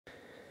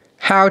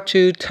How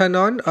to turn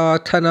on or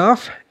turn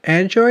off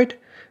Android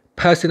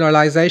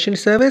Personalization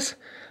Service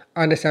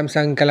on the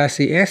Samsung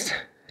Galaxy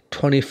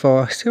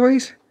S24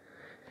 series.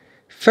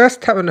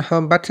 First, tap on the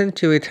home button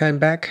to return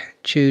back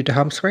to the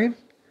home screen.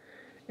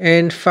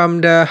 And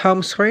from the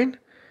home screen,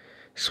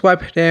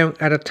 swipe down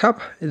at the top,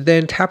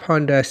 then tap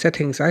on the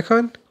settings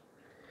icon.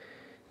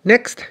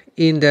 Next,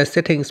 in the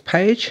settings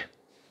page,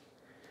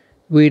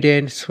 we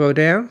then scroll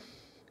down,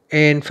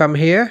 and from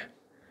here,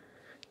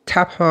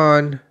 tap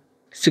on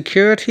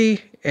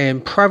security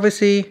and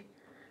privacy.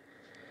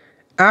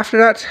 After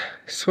that,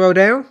 scroll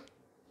down,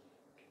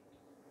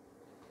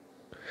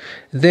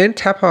 then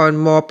tap on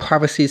more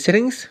privacy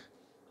settings.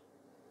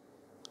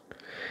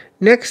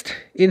 Next,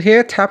 in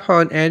here, tap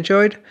on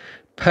Android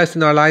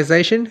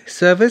Personalization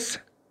Service.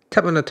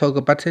 Tap on the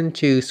toggle button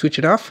to switch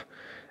it off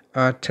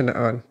or turn it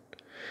on.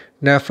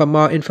 Now, for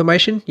more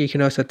information, you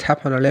can also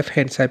tap on the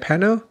left-hand side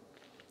panel.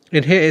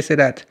 And here it says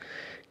that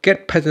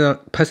get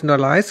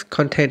personalized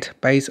content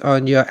based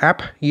on your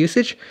app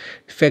usage.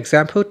 For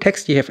example,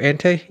 text you have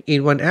entered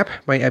in one app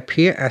might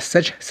appear as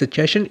such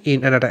suggestion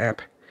in another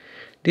app.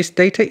 This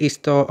data is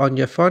stored on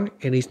your phone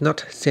and is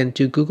not sent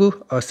to Google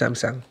or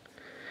Samsung.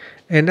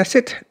 And that's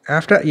it.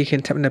 After that, you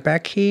can tap on the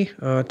back key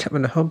or tap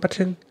on the home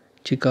button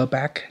to go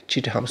back to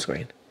the home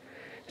screen.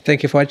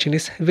 Thank you for watching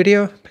this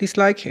video. Please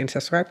like and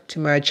subscribe to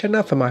my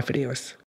channel for more videos.